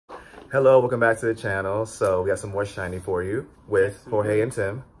Hello, welcome back to the channel. So we got some more Shinee for you with Jorge and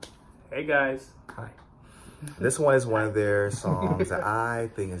Tim. Hey guys. Hi. This one is one of their songs that I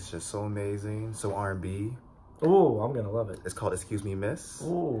think is just so amazing, so R&B. Ooh, I'm gonna love it. It's called Excuse Me Miss.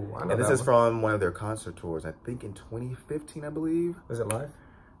 Ooh, I know. And this is from one of their concert tours, I think in 2015, I believe. Is it live?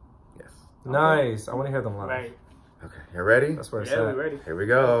 Yes. Nice. I want to hear them live. Right. Okay, you ready? That's where it's Yeah, at. we're ready. Here we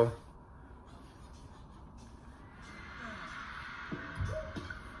go.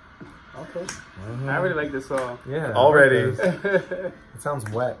 Okay. I really like this song. Yeah. Already. It sounds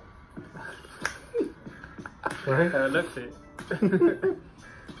wet. Right? Looks it.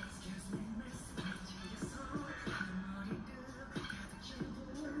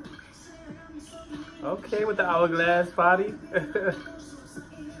 Okay, with the hourglass body.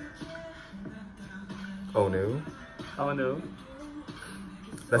 Oh, no. Oh no.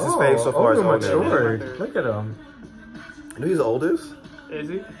 That's his fave so far. Oh, Oh, no. matured. Look at him. You know he's the oldest? Is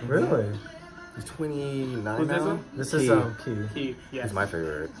he? Really? He's 29 Who's this now. one? This Key. is Key. Key, yes. He's my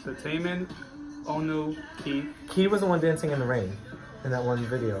favorite. So Taemin, Onu, Key. Key was the one dancing in the rain in that one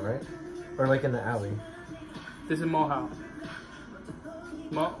video, right? Or like in the alley. This is Mohao.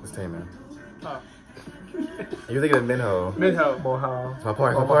 Mo? It's Taemin. Oh. You're thinking of Minho. Minho. Mohawk. It's my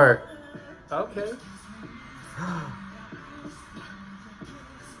part, my part. Okay.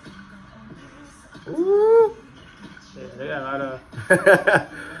 Woo! Yeah, they got a lot of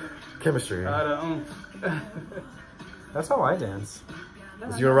Chemistry. That's how I dance.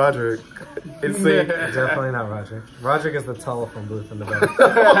 It's you and Roderick. In sync. Definitely not Roderick. Roderick is the telephone booth in the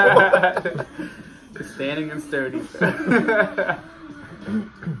back. Standing and sturdy.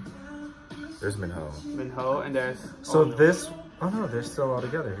 There's Minho. Minho, and there's So Onu. this, oh no, they're still all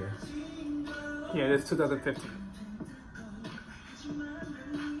together here. Yeah, this is 2015.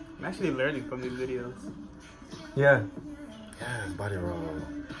 I'm actually learning from these videos. Yeah. Yes, body roll.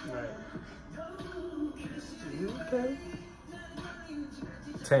 Right. Okay.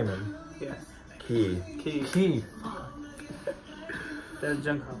 Taemin. Yes. Key. Key. Key. There's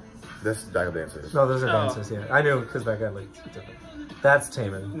Jungkook. That's backup dancers. No, those are Oh. dancers, yeah. I knew because that guy looked different. That's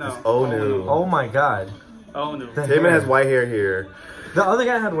Taemin. No. Onu. Oh my god. Onu. The Taemin hair. has white hair here. The other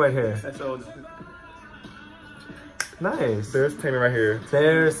guy had white hair. That's Onu. Nice. There's Taemin right here.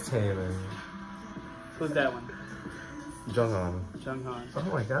 There's Taemin. Who's that one? Junghan. Junghan. Oh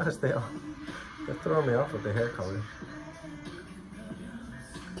my gosh, they're throwing me off with the hair color.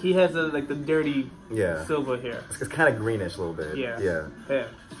 He has like the dirty Yeah. silver hair. It's kind of greenish a little bit. Yeah. Yeah. Hair.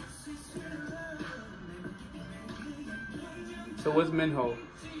 So what's Minho?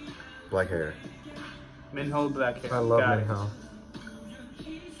 Black hair. Minho black hair. I love Got it. Minho.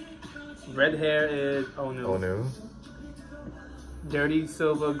 Red hair is Onu. Onu. Dirty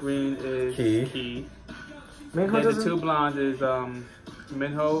silver green is Key. Key. Minho Then the doesn't. two blondes is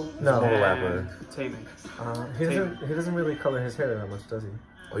Minho No. Mobile and rapper. Taemin. He doesn't really color his hair that much, does he?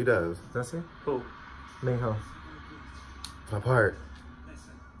 Oh, he does. Does he? Who? Minho. My part.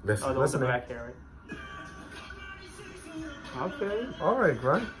 Listen. Oh, the with the Listening. black hair, right? Okay. All right,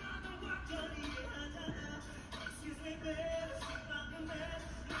 Grunt.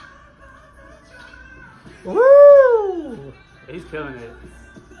 Woo! He's killing it.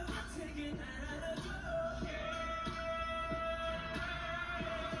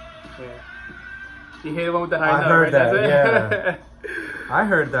 Yeah. You hear the one with the high I note, heard right? that, That's it? I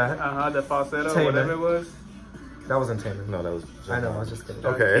heard that. The falsetto, Taemin. whatever it was. That wasn't Taemin. No, that was. I know, I was just kidding.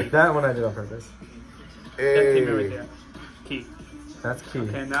 Okay. That one I did on purpose. That's Taemin right Hey. there. Key. That's Key.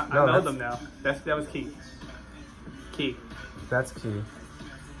 Okay, now No, I know that's, them now. That was Key. Key. That's Key.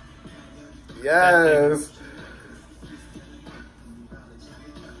 Yes.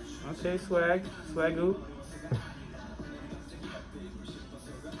 Okay, Swagoo.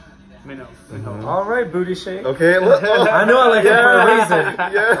 Minho. All right, booty shake. Okay, look. Oh. I knew I liked him for a reason.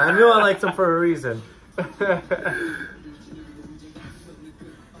 Yeah. I knew I liked him for a reason.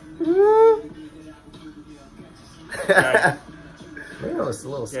 Right. Leo's a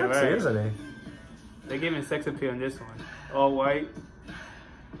little sexy, right. isn't he? They're giving sex appeal on this one. All white.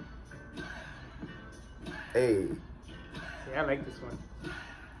 Hey. Yeah, I like this one.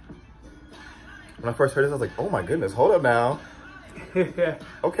 When I first heard this, I was like, oh my goodness, hold up now. Yeah.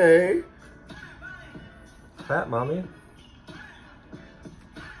 Okay. Fat mommy.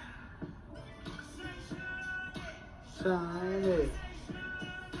 Shinee.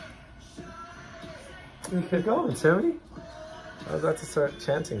 Keep going, Timmy. I was about to start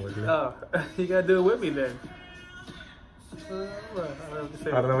chanting with you. Oh, you gotta do it with me then.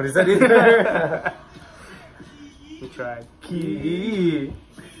 I don't know what he said either. We tried. Key.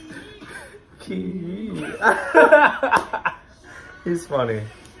 Key. He's funny.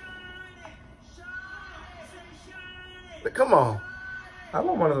 Come on. I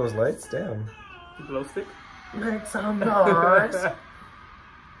want one of those lights. Damn. Glow stick. Make some noise.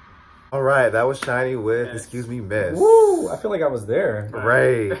 All right, that was Shinee with Yes. Excuse Me, Miss. Woo! I feel like I was there.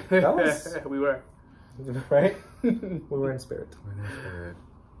 Right. That was We were. right. We were in spirit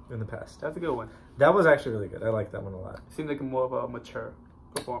in the past. That's a good one. That was actually really good. I like that one a lot. Seemed like a more of a mature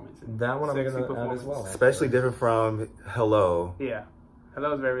performance. That one I'm Sexy gonna add as performance. well. Especially different from Hello. Yeah. And that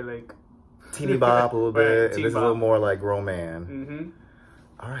was very like. Teeny bop a little Right, bit, and teen this is a little bop. more like Roman. Mm-hmm.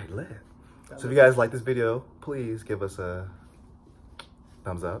 All right, lit. So if you guys like this video, please give us a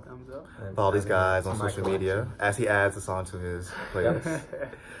thumbs up. Thumbs up. And Follow these adding guys to on my social media collection. as he adds the song to his playlist.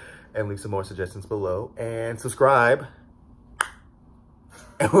 And leave some more suggestions below. And subscribe.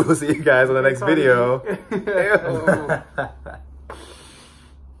 And we will see you guys on the next video.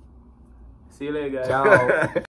 See you later, guys. Ciao.